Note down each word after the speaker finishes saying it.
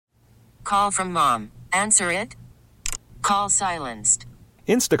Call from mom. Answer it. Call silenced.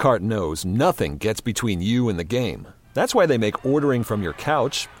 Instacart knows nothing gets between you and the game. That's why they make ordering from your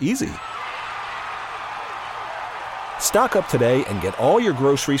couch easy. Stock up today and get all your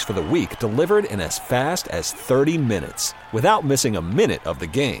groceries for the week delivered in as fast as 30 minutes without missing a minute of the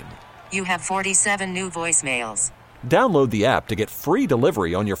game. You have 47 new voicemails. Download the app to get free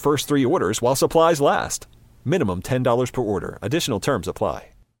delivery on your first 3 orders while supplies last. Minimum $10 per order. Additional terms apply.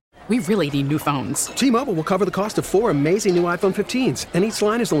 We really need new phones. T-Mobile will cover the cost of 4 amazing new iPhone 15s, and each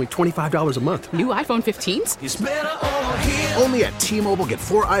line is only $25 a month. New iPhone 15s? It's better over here. Only at T-Mobile, get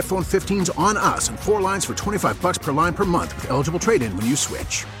 4 iPhone 15s on us and 4 lines for $25 per line per month with eligible trade-in when you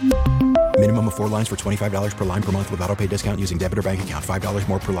switch. Minimum of 4 lines for $25 per line per month with autopay discount using debit or bank account. $5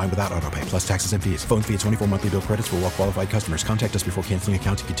 more per line without autopay, plus taxes and fees. Phone fee at 24 monthly bill credits for well-qualified customers. Contact us before canceling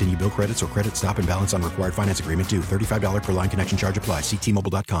account to continue bill credits or credit stop and balance on required finance agreement due. $35 per line connection charge applies. See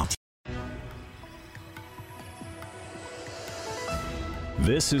T-Mobile.com.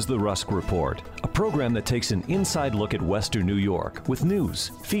 This is the Rusk Report, a program that takes an inside look at Western New York with news,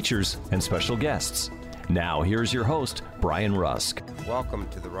 features, and special guests. Now, here's your host, Brian Rusk. Welcome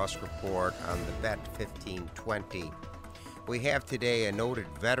to the Rusk Report on the Bet 1520. We have today a noted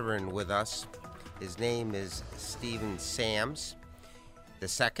veteran with us. His name is Steven Sams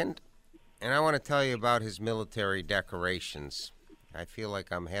II, and I want to tell you about his military decorations. I feel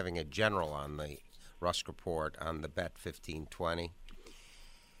like I'm having a general on the Rusk Report on the Bet 1520.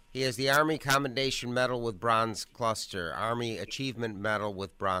 He has the Army Commendation Medal with Bronze Cluster, Army Achievement Medal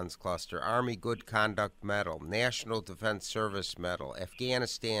with Bronze Cluster, Army Good Conduct Medal, National Defense Service Medal,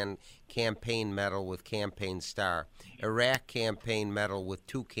 Afghanistan Campaign Medal with Campaign Star, Iraq Campaign Medal with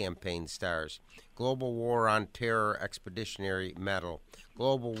 2 Campaign Stars, Global War on Terror Expeditionary Medal,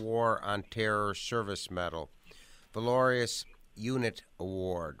 Global War on Terror Service Medal, Valorious Unit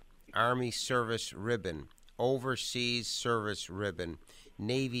Award, Army Service Ribbon, Overseas Service Ribbon,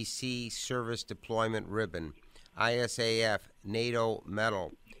 Navy Sea Service Deployment Ribbon, ISAF NATO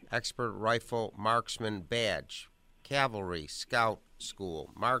Medal, Expert Rifle Marksman Badge, Cavalry Scout School,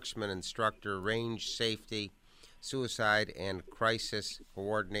 Marksman Instructor, Range Safety, Suicide and Crisis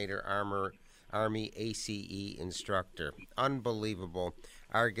Coordinator, Army ACE Instructor. Unbelievable.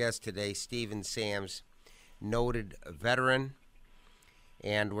 Our guest today, Steven Sams, noted veteran,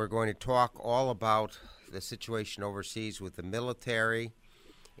 and we're going to talk all about the situation overseas with the military.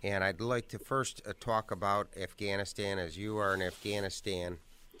 And I'd like to first talk about Afghanistan, as you are an Afghanistan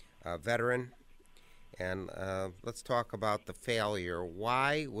veteran. And let's talk about the failure.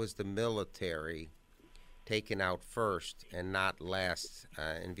 Why was the military taken out first and not last?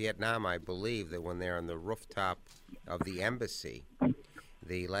 In Vietnam, I believe that when they're on the rooftop of the embassy,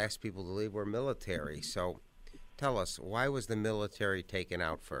 the last people to leave were military. So tell us, why was the military taken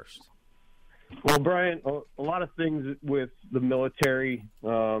out first? Well, Brian, a lot of things with the military,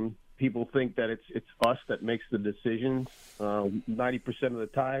 people think that it's us that makes the decisions. 90% of the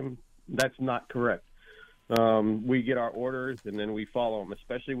time, that's not correct. We get our orders and then we follow them,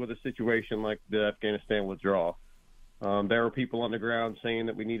 especially with a situation like the Afghanistan withdrawal. There were people on the ground saying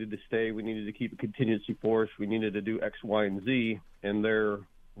that we needed to stay, we needed to keep a contingency force, we needed to do X, Y, and Z, and their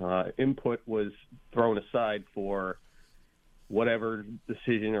input was thrown aside for whatever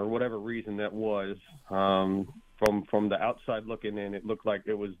decision or whatever reason that was. From the outside looking in, it looked like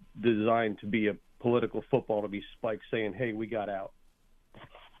it was designed to be a political football, to be spiked saying, hey, we got out.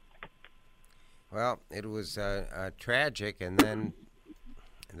 Well, it was tragic, and then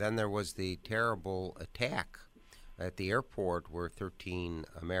there was the terrible attack at the airport where 13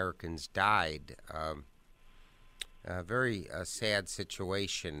 Americans died. A very sad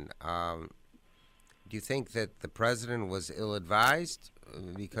situation. Do you think that the president was ill-advised?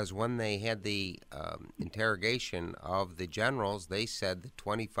 Because when they had the interrogation of the generals, they said that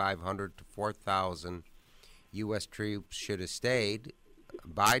 2,500 to 4,000 U.S. troops should have stayed.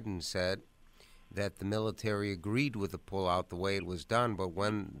 Biden said that the military agreed with the pullout the way it was done, but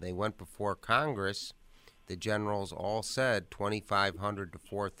when they went before Congress, the generals all said 2,500 to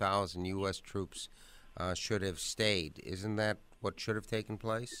 4,000 U.S. troops should have stayed. Isn't that what should have taken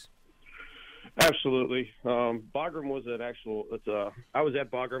place? Absolutely. Bagram was I was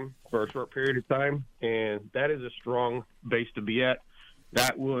at Bagram for a short period of time, and that is a strong base to be at.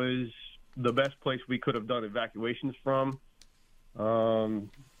 That was the best place we could have done evacuations from. The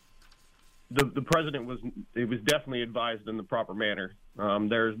president was definitely advised in the proper manner.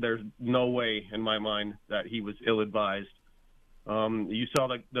 There's no way in my mind that he was ill-advised. You saw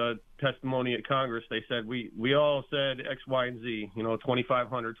the testimony at Congress. They said we all said X, Y, and Z.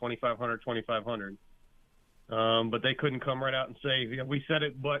 2,500, 2,500, 2,500. but they couldn't come right out and say, yeah, we said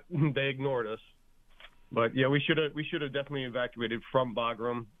it, but they ignored us. But yeah, we should have definitely evacuated from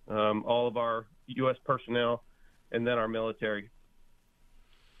Bagram, all of our U.S. personnel, and then our military.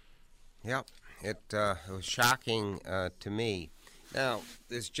 Yep, it was shocking to me. Now,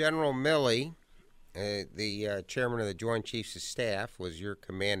 this General Milley, the chairman of the Joint Chiefs of Staff, was your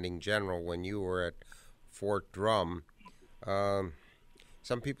commanding general when you were at Fort Drum.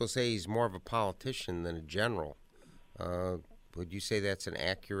 Some people say he's more of a politician than a general. Would you say that's an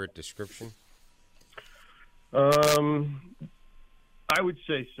accurate description? I would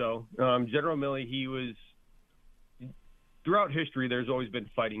say so. General Milley, he was, throughout history, there's always been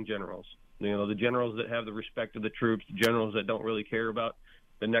fighting generals. You know, the generals that have the respect of the troops, the generals that don't really care about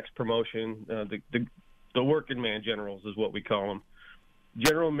the next promotion, the working man generals is what we call them.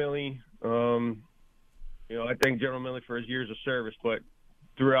 General Milley, I thank General Milley for his years of service, but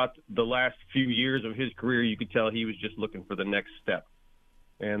throughout the last few years of his career, you could tell he was just looking for the next step.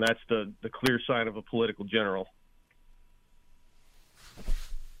 And that's the clear sign of a political general.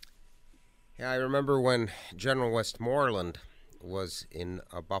 Yeah, I remember when General Westmoreland was in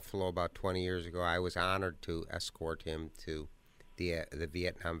Buffalo about 20 years ago. I was honored to escort him to the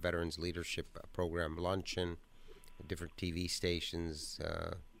Vietnam Veterans Leadership Program luncheon, different TV stations,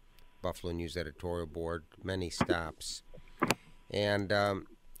 Buffalo News editorial board, many stops. And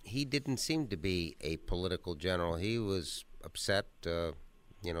he didn't seem to be a political general. He was upset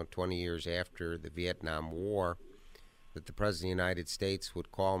 20 years after the Vietnam War, that the President of the United States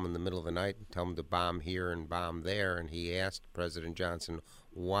would call him in the middle of the night and tell him to bomb here and bomb there. And he asked President Johnson,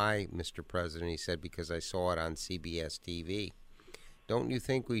 why, Mr. President? He said, because I saw it on CBS TV. Don't you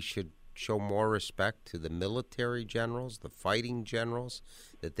think we should show more respect to the military generals, the fighting generals,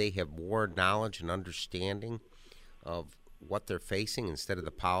 that they have more knowledge and understanding of what they're facing instead of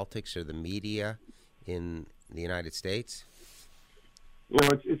the politics or the media in the United States?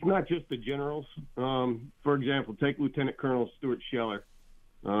 It's not just the generals. For example, take Lieutenant Colonel Stuart Scheller.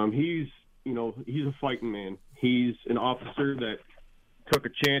 He's a fighting man. He's an officer that took a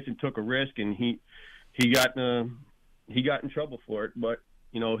chance and took a risk, and he got in trouble for it. But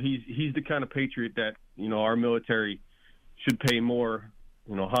he's the kind of patriot that our military should pay more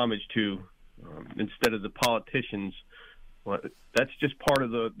homage to instead of the politicians. Well, that's just part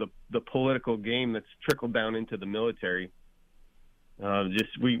of the political game that's trickled down into the military.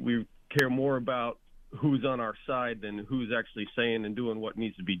 We care more about who's on our side than who's actually saying and doing what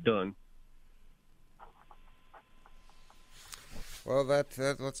needs to be done. Well,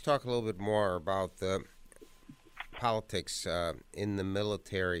 let's talk a little bit more about the politics in the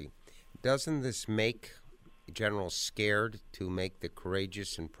military. Doesn't this make generals scared to make the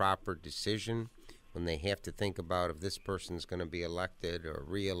courageous and proper decision when they have to think about if this person's going to be elected or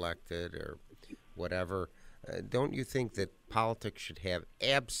reelected or whatever? Don't you think that politics should have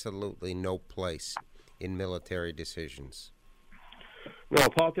absolutely no place in military decisions? No,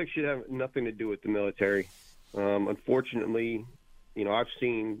 politics should have nothing to do with the military. Unfortunately, I've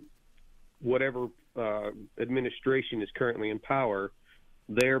seen whatever administration is currently in power,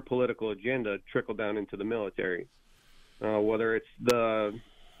 their political agenda trickle down into the military. Whether it's the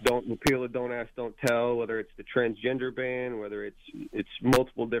don't repeal it, don't ask, don't tell, whether it's the transgender ban, whether it's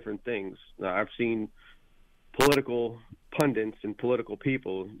multiple different things. I've seen political pundits and political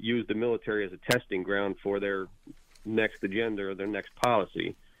people use the military as a testing ground for their next agenda or their next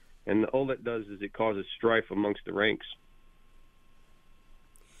policy. And all that does is it causes strife amongst the ranks.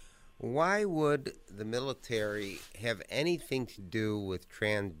 Why would the military have anything to do with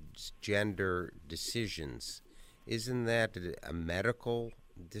transgender decisions? Isn't that a medical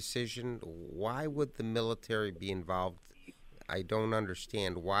decision? Why would the military be involved? I don't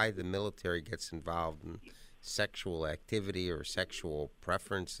understand why the military gets involved in sexual activity or sexual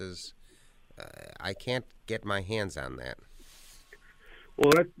preferences. I can't get my hands on that.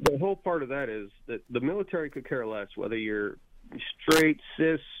 Well, the whole part of that is that the military could care less whether you're straight,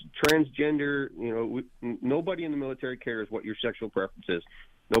 cis, transgender. Nobody in the military cares what your sexual preference is.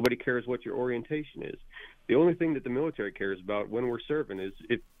 Nobody cares what your orientation is. The only thing that the military cares about when we're serving is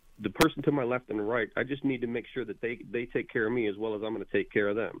if the person to my left and the right, I just need to make sure that they take care of me as well as I'm going to take care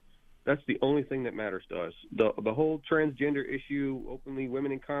of them. That's the only thing that matters to us. The whole transgender issue, openly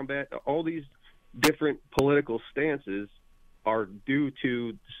women in combat, all these different political stances are due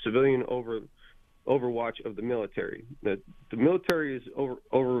to civilian overwatch of the military. The military is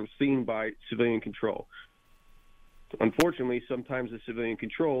overseen by civilian control. Unfortunately, sometimes the civilian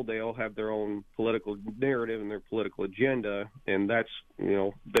control, they all have their own political narrative and their political agenda, and that's,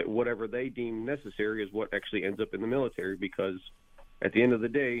 that whatever they deem necessary is what actually ends up in the military, because at the end of the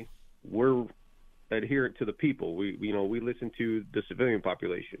day, we're adherent to the people. We listen to the civilian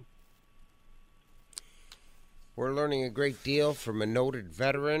population. We're learning a great deal from a noted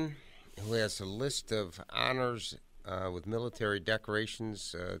veteran who has a list of honors with military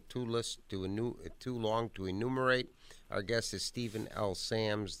decorations, too long to enumerate. Our guest is Stephen L.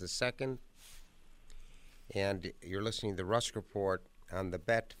 Sams II, and you're listening to the Rusk Report on the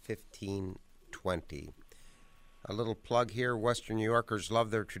Bet 1520. A little plug here. Western New Yorkers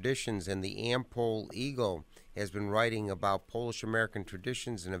love their traditions, and the Am-Pol Eagle has been writing about Polish-American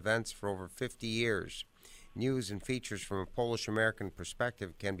traditions and events for over 50 years. News and features from a Polish-American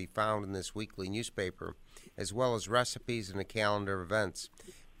perspective can be found in this weekly newspaper, as well as recipes and a calendar of events.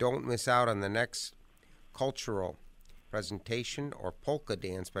 Don't miss out on the next cultural presentation or polka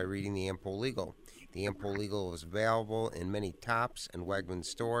dance by reading the Am-Pol Eagle. The Am-Pol Eagle is available in many Tops and Wegmans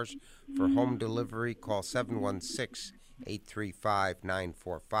stores. For home delivery, call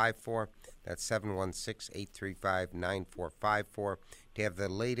 716-835-9454. That's 716-835-9454 to have the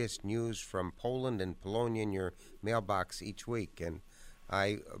latest news from Poland and Polonia in your mailbox each week. And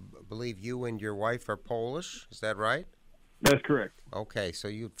I believe you and your wife are Polish. Is that right? That's correct. Okay, so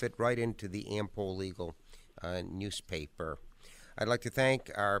you fit right into the Am-Pol Eagle newspaper. I'd like to thank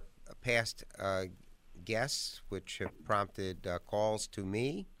our past guests, which have prompted calls to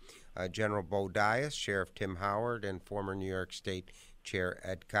me, General Bo Dias, Sheriff Tim Howard, and former New York State Chair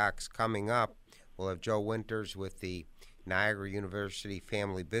Ed Cox. Coming up, we'll have Joe Winters with the Niagara University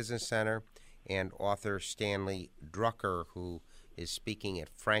Family Business Center, and author Stanley Drucker, who is speaking at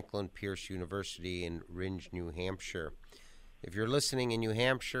Franklin Pierce University in Rindge, New Hampshire. If you're listening in New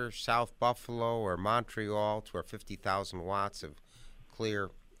Hampshire, South Buffalo, or Montreal to our 50,000 watts of clear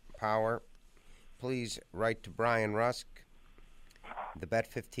power, please write to Brian Rusk, the Bet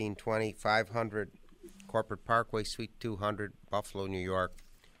 1520, 500 Corporate Parkway, Suite 200, Buffalo, New York,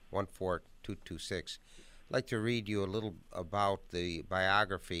 14226. I'd like to read you a little about the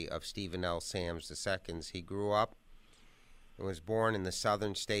biography of Stephen L. Sams II. He grew up and was born in the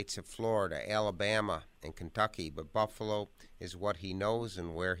southern states of Florida, Alabama, and Kentucky, but Buffalo is what he knows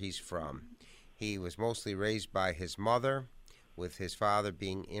and where he's from. He was mostly raised by his mother, with his father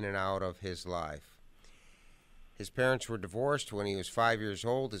being in and out of his life. His parents were divorced when he was 5 years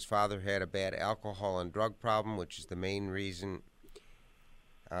old. His father had a bad alcohol and drug problem, which is the main reason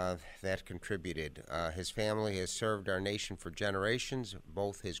that contributed. His family has served our nation for generations.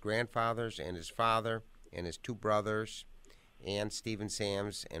 Both his grandfathers and his father and his two brothers and Stephen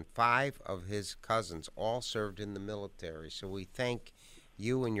Sams and 5 of his cousins all served in the military. So we thank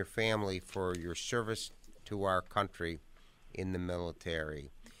you and your family for your service to our country in the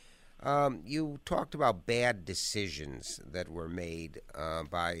military. You talked about bad decisions that were made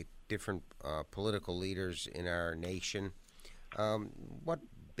by different political leaders in our nation. What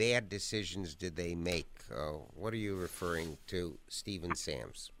bad decisions did they make? What are you referring to, Stephen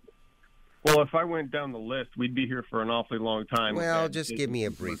Sams? Well, if I went down the list, we'd be here for an awfully long time. Well, just give me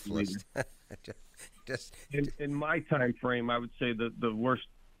a brief list. In my time frame, I would say the worst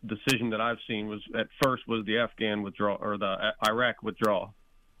decision that I've seen was the Afghan withdrawal, or the Iraq withdrawal.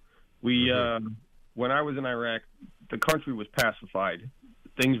 When I was in Iraq, the country was pacified.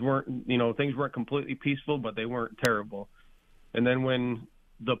 Things weren't completely peaceful, but they weren't terrible. And then when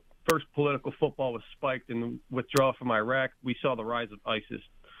the first political football was spiked in the withdrawal from Iraq, we saw the rise of ISIS.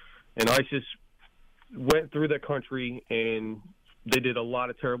 And ISIS went through the country, and they did a lot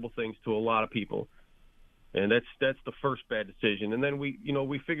of terrible things to a lot of people. And that's the first bad decision. And then we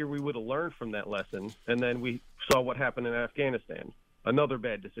figured we would have learned from that lesson. And then we saw what happened in Afghanistan. Another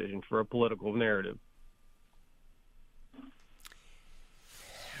bad decision for a political narrative.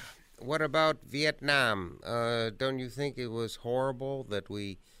 What about Vietnam? Don't you think it was horrible that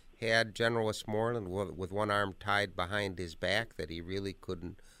we had General Westmoreland with one arm tied behind his back, that he really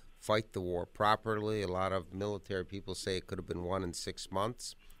couldn't fight the war properly? A lot of military people say it could have been won in 6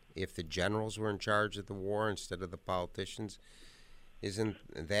 months if the generals were in charge of the war instead of the politicians. Isn't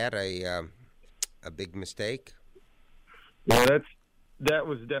that a big mistake? Yeah, that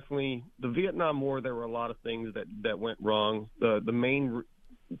was definitely the Vietnam War. There were a lot of things that went wrong. The main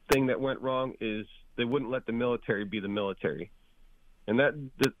thing that went wrong is they wouldn't let the military be the military. And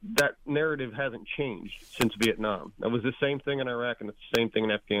that narrative hasn't changed since Vietnam. That was the same thing in Iraq, and it's the same thing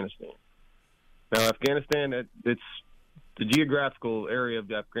in Afghanistan. Now, Afghanistan, it's the geographical area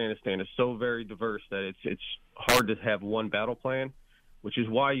of Afghanistan is so very diverse that it's hard to have one battle plan, which is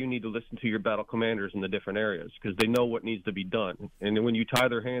why you need to listen to your battle commanders in the different areas, because they know what needs to be done. And when you tie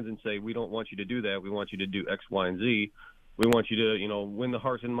their hands and say, we don't want you to do that, we want you to do X, Y, and Z, we want you to, win the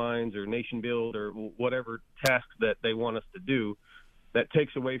hearts and minds or nation build or whatever tasks that they want us to do, that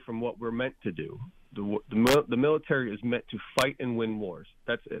takes away from what we're meant to do. The military is meant to fight and win wars.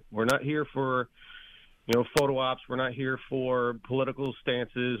 That's it. We're not here for, photo ops. We're not here for political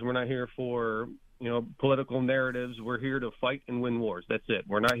stances. We're not here for, political narratives. We're here to fight and win wars. That's it.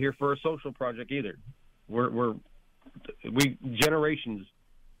 We're not here for a social project either. We generations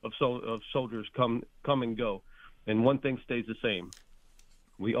of soldiers come and go, and one thing stays the same.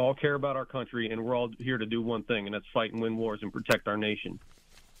 We all care about our country, and we're all here to do one thing, and that's fight and win wars and protect our nation.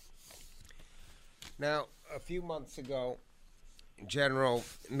 Now, a few months ago, General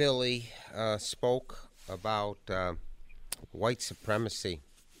Milley spoke about white supremacy.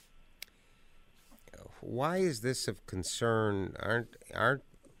 Why is this of concern? Aren't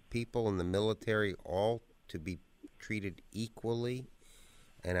people in the military all to be treated equally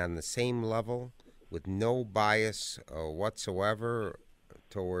and on the same level with no bias whatsoever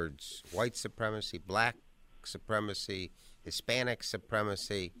towards white supremacy, black supremacy, Hispanic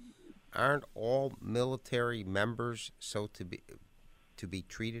supremacy? Aren't all military members to be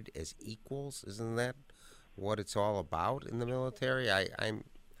treated as equals? Isn't that what it's all about in the military?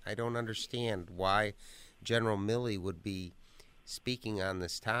 I don't understand why General Milley would be speaking on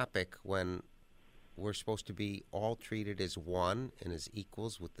this topic when we're supposed to be all treated as one and as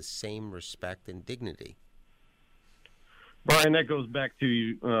equals with the same respect and dignity. Brian, that goes back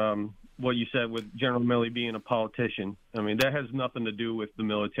to what you said with General Milley being a politician. I mean, that has nothing to do with the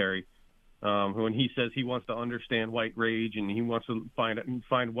military. When he says he wants to understand white rage and he wants to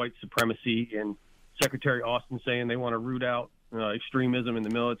find white supremacy, and Secretary Austin saying they want to root out extremism in the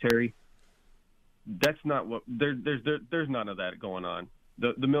military, that's not what there's none of that going on.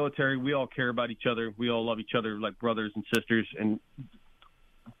 The military, we all care about each other. We all love each other like brothers and sisters, and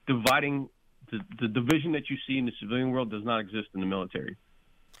dividing the division that you see in the civilian world does not exist in the military.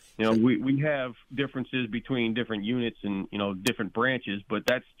 We have differences between different units and, different branches, but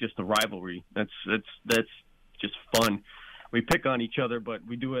that's just a rivalry. That's just fun. We pick on each other, but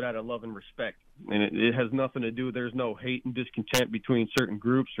we do it out of love and respect. And it has nothing to do, there's no hate and discontent between certain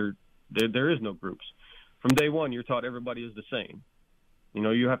groups, or there is no groups. From day one, you're taught everybody is the same.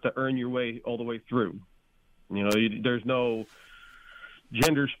 You have to earn your way all the way through. There's no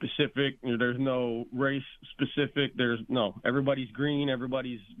gender specific, there's no race specific, everybody's green,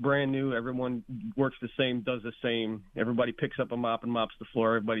 everybody's brand new, everyone works the same, does the same, everybody picks up a mop and mops the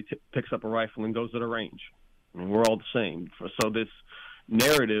floor, everybody picks up a rifle and goes to the range. We're all the same. So this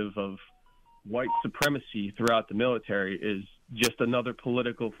narrative of white supremacy throughout the military is just another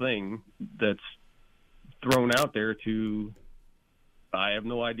political thing that's thrown out there to, I have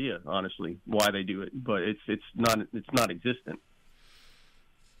no idea, honestly, why they do it, but it's not existent.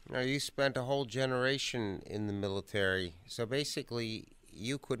 Now, you spent a whole generation in the military, so basically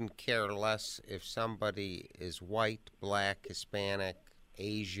you couldn't care less if somebody is white, black, Hispanic,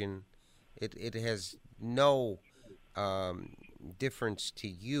 Asian. It has no difference to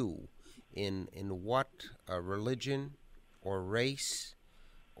you in what religion or race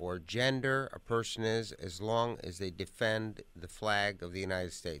or gender a person is, as long as they defend the flag of the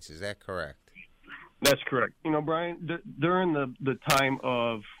United States. Is that correct? That's correct. Brian, during the time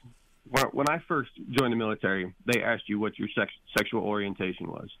of when I first joined the military, they asked you what your sexual orientation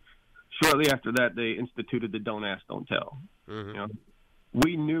was. Shortly after that, they instituted the Don't Ask, Don't Tell. Mm-hmm.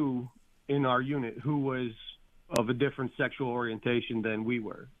 We knew in our unit who was of a different sexual orientation than we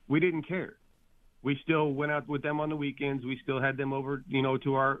were. We didn't care. We still went out with them on the weekends. We still had them over,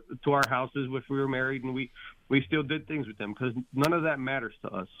 to our houses if we were married, and we still did things with them because none of that matters to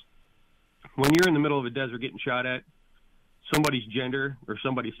us. When you're in the middle of a desert getting shot at, somebody's gender or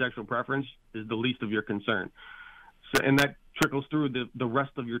somebody's sexual preference is the least of your concern. So, and that trickles through the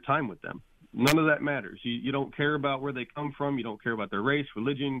rest of your time with them. None of that matters. You don't care about where they come from. You don't care about their race,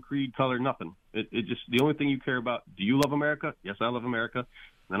 religion, creed, color, nothing. It just, the only thing you care about, do you love America? Yes, I love America.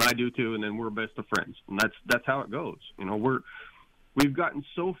 And I do too. And then we're best of friends. And that's how it goes. We've gotten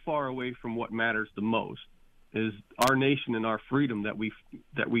so far away from what matters the most is our nation and our freedom that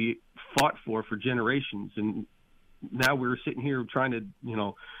we fought for generations. And now we're sitting here trying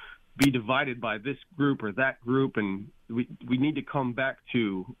to, be divided by this group or that group. And we need to come back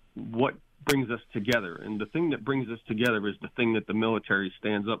to what brings us together. And the thing that brings us together is the thing that the military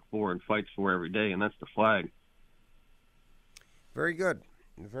stands up for and fights for every day, and that's the flag. Very good.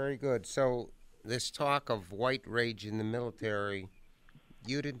 Very good. So this talk of white rage in the military,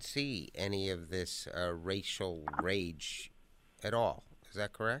 you didn't see any of this racial rage at all. Is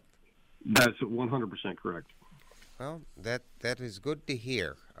that correct? That's 100% correct. Well, that is good to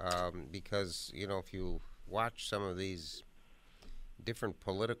hear because, if you watch some of these different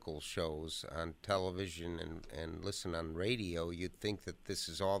political shows on television and listen on radio, you'd think that this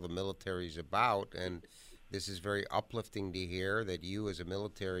is all the military's about, and this is very uplifting to hear that you, as a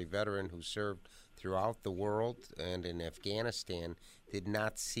military veteran who served throughout the world and in Afghanistan, did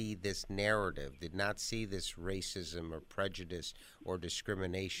not see this narrative, did not see this racism or prejudice or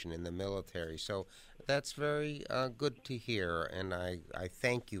discrimination in the military. So that's very good to hear, and I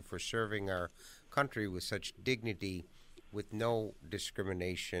thank you for serving our country with such dignity, with no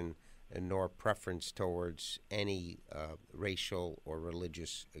discrimination and nor preference towards any racial or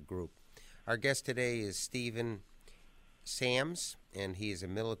religious group. Our guest today is Stephen Sams, and he is a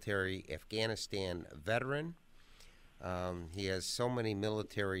military Afghanistan veteran. He has so many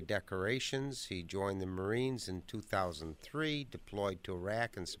military decorations. He joined the Marines in 2003, deployed to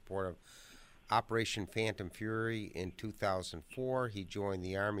Iraq in support of Operation Phantom Fury in 2004. He joined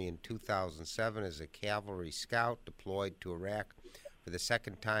the Army in 2007 as a cavalry scout, deployed to Iraq for the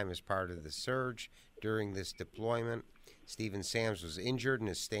second time as part of the surge. During this deployment, Stephen Sams was injured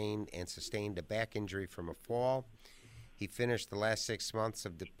and sustained a back injury from a fall. He finished the last 6 months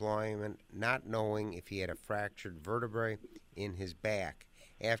of deployment not knowing if he had a fractured vertebrae in his back.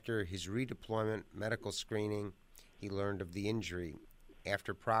 After his redeployment medical screening, he learned of the injury.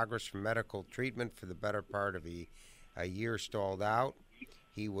 After progress from medical treatment for the better part of a year stalled out,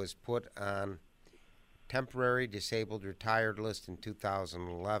 he was put on temporary disabled retired list in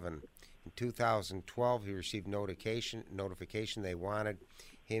 2011. In 2012, he received notification they wanted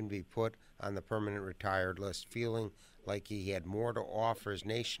him to be put on the permanent retired list. Feeling like he had more to offer his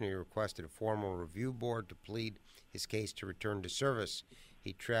nation, he requested a formal review board to plead his case to return to service.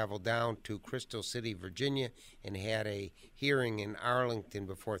 He traveled down to Crystal City, Virginia, and had a hearing in Arlington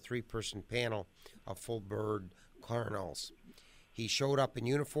before a three-person panel of full-bird colonels. He showed up in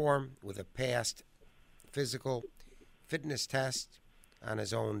uniform with a passed physical fitness test on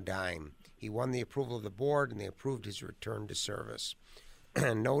his own dime. He won the approval of the board, and they approved his return to service.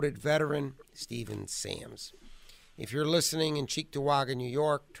 Noted veteran Stephen Sams. If you're listening in Cheektowaga, New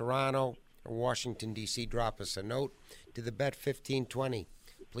York, Toronto, or Washington, D.C., drop us a note to the Bet 1520.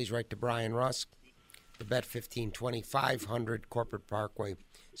 Please write to Brian Rusk, the Bet 1520, 500 Corporate Parkway,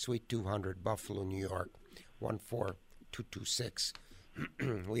 Suite 200, Buffalo, New York, 14226.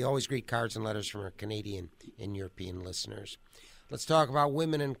 We always greet cards and letters from our Canadian and European listeners. Let's talk about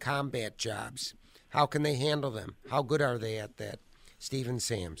women in combat jobs. How can they handle them? How good are they at that? Stephen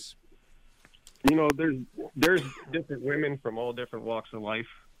Sams. You know, there's different women from all different walks of life.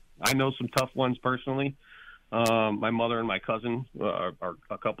 I know some tough ones personally. My mother and my cousin are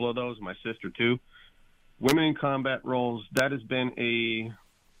a couple of those, my sister too. Women in combat roles, that has been a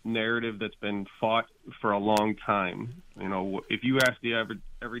narrative that's been fought for a long time. You know, if you ask the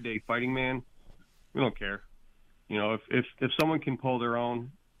everyday fighting man, we don't care. You know, if someone can pull their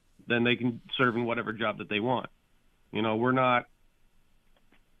own, then they can serve in whatever job that they want. You know,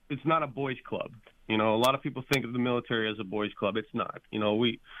 it's not a boys' club. You know, a lot of people think of the military as a boys' club. It's not. You know,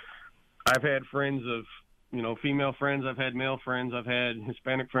 I've had friends of, you know, female friends. I've had male friends. I've had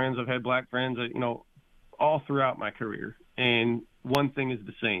Hispanic friends. I've had black friends, you know, all throughout my career. And one thing is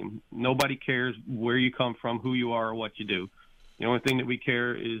the same. Nobody cares where you come from, who you are, or what you do. The only thing that we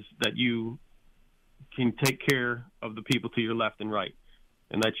care is that you can take care of the people to your left and right,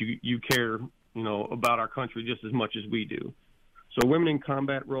 and that you care, you know, about our country just as much as we do. So women in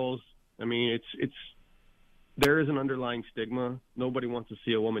combat roles, I mean, there is an underlying stigma. Nobody wants to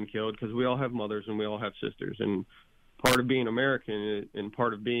see a woman killed because we all have mothers and we all have sisters. And part of being American and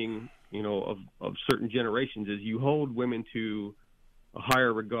part of being, you know, of certain generations is you hold women to a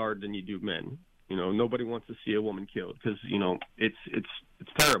higher regard than you do men. You know, nobody wants to see a woman killed because, you know, it's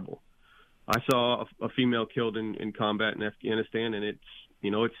terrible. I saw a female killed in combat in Afghanistan, and it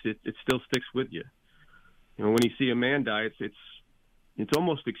still sticks with you. You know, when you see a man die, it's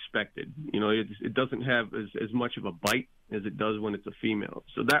almost expected. You know, it doesn't have as much of a bite as it does when it's a female.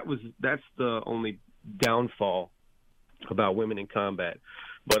 So that's the only downfall about women in combat.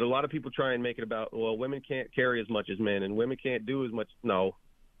 But a lot of people try and make it about, well, women can't carry as much as men and women can't do as much. No,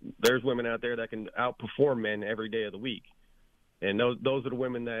 there's women out there that can outperform men every day of the week. And those are the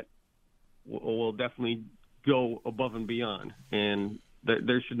women that will definitely go above and beyond. And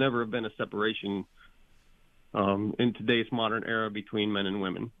there should never have been a separation in today's modern era between men and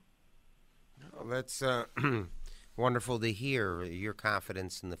women. Well, that's wonderful to hear, your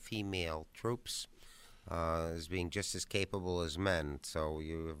confidence in the female troops as being just as capable as men. So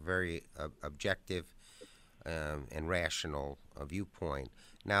you have a very objective and rational viewpoint.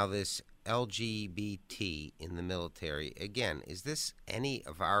 Now, this LGBT in the military, again, is this any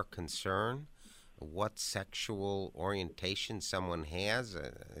of our concern? what sexual orientation someone has?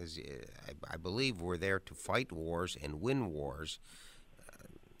 I believe we're there to fight wars and win wars.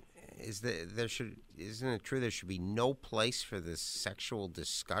 Isn't it true there should be no place for this sexual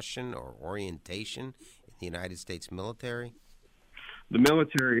discussion or orientation in the United States military? The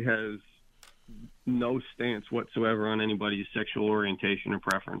military has no stance whatsoever on anybody's sexual orientation or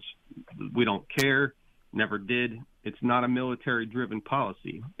preference. We don't care, never did. It's not a military-driven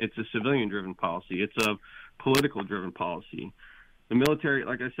policy. It's a civilian-driven policy. It's a political-driven policy. The military,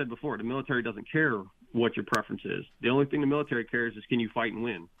 like I said before, the military doesn't care what your preference is. The only thing the military cares is, can you fight and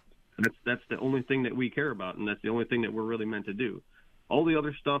win? That's the only thing that we care about, and that's the only thing that we're really meant to do. All the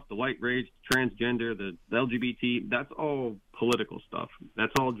other stuff, the white race, transgender, the LGBT, that's all political stuff.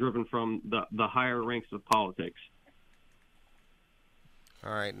 That's all driven from the higher ranks of politics.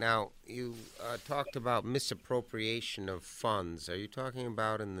 All right. Now, you talked about misappropriation of funds. Are you talking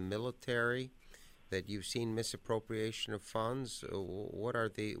about in the military that you've seen misappropriation of funds? What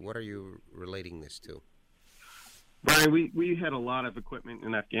are you relating this to? Brian, we had a lot of equipment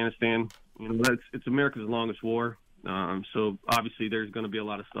in Afghanistan. You know, it's America's longest war, so obviously there's going to be a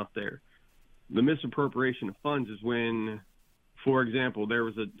lot of stuff there. The misappropriation of funds is when, for example, there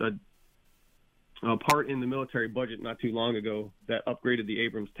was a part in the military budget not too long ago that upgraded the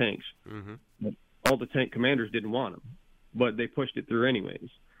Abrams tanks. Mm-hmm. All the tank commanders didn't want them, but they pushed it through anyways.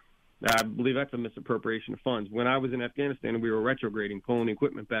 I believe that's a misappropriation of funds. When I was in Afghanistan, we were retrograding, pulling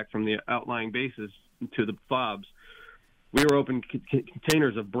equipment back from the outlying bases to the FOBs. We were opening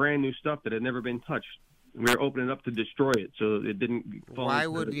containers of brand new stuff that had never been touched. We were opening it up to destroy it so it didn't fall. Why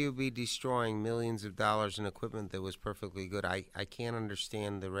would you be destroying millions of dollars in equipment that was perfectly good? I can't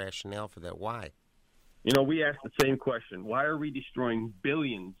understand the rationale for that. Why? You know, we asked the same question. Why are we destroying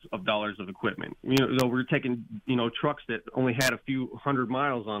billions of dollars of equipment? You know, we're taking, trucks that only had a few 100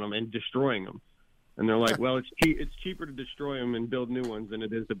 miles on them and destroying them. And they're like, well, it's cheaper to destroy them and build new ones than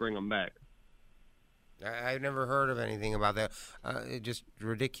it is to bring them back. I've never heard of anything about that. Just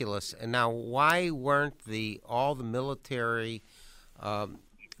ridiculous. And now, why weren't all the military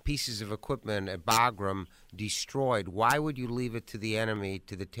pieces of equipment at Bagram destroyed? Why would you leave it to the enemy,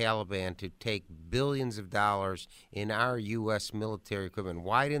 to the Taliban, to take billions of dollars in our U.S. military equipment?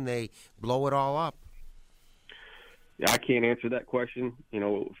 Why didn't they blow it all up? I can't answer that question.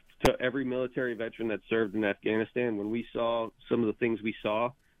 To every military veteran that served in Afghanistan, when we saw some of the things we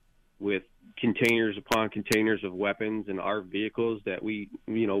saw with containers upon containers of weapons and our vehicles that we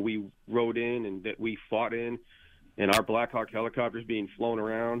rode in and that we fought in, and our Black Hawk helicopters being flown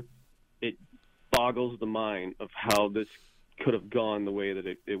around, it boggles the mind of how this could have gone the way that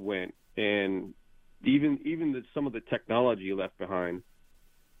it went. And even some of the technology left behind,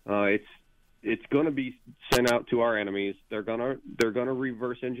 it's going to be sent out to our enemies. They're gonna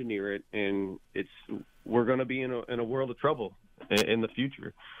reverse engineer it, and we're going to be in a world of trouble in the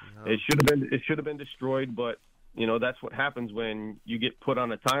future. No. It should have been destroyed, but that's what happens when you get put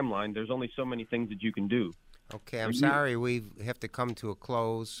on a timeline. There's only so many things that you can do. Okay, I'm sorry we have to come to a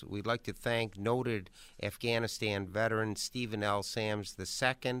close. We'd like to thank noted Afghanistan veteran Stephen L. Sams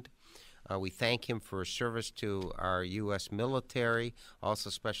II. We thank him for his service to our U.S. military. Also,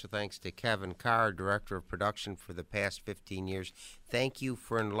 special thanks to Kevin Carr, Director of Production for the past 15 years. Thank you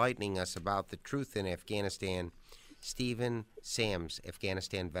for enlightening us about the truth in Afghanistan. Stephen Sams,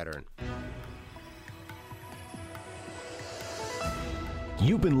 Afghanistan veteran.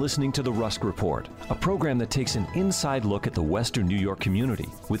 You've been listening to The Rusk Report, a program that takes an inside look at the Western New York community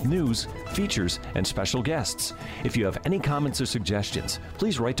with news, features, and special guests. If you have any comments or suggestions,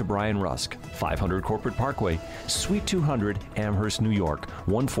 please write to Brian Rusk, 500 Corporate Parkway, Suite 200, Amherst, New York,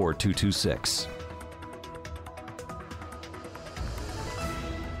 14226.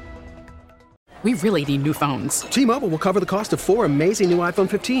 We really need new phones. T-Mobile will cover the cost of 4 amazing new iPhone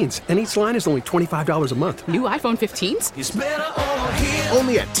 15s, and each line is only $25 a month. New iPhone 15s? It's better over here.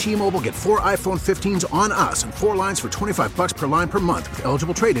 Only at T-Mobile, get 4 iPhone 15s on us and 4 lines for $25 per line per month with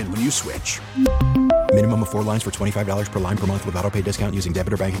eligible trade-in when you switch. Minimum of 4 lines for $25 per line per month with autopay discount using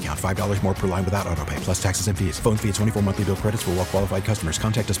debit or bank account. $5 more per line without autopay, plus taxes and fees. Phone fee at 24 monthly bill credits for well-qualified customers.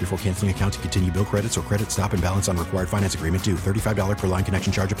 Contact us before canceling account to continue bill credits or credit stop and balance on required finance agreement due. $35 per line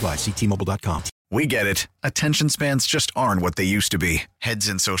connection charge applies. See T-Mobile.com. We get it. Attention spans just aren't what they used to be. Heads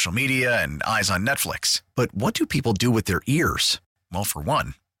in social media and eyes on Netflix. But what do people do with their ears? Well, for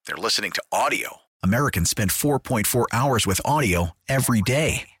one, they're listening to audio. Americans spend 4.4 hours with audio every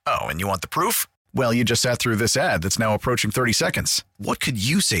day. Oh, and you want the proof? Well, you just sat through this ad that's now approaching 30 seconds. What could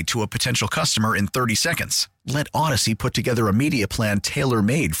you say to a potential customer in 30 seconds? Let Odyssey put together a media plan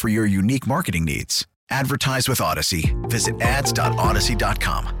tailor-made for your unique marketing needs. Advertise with Odyssey. Visit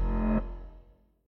ads.odyssey.com.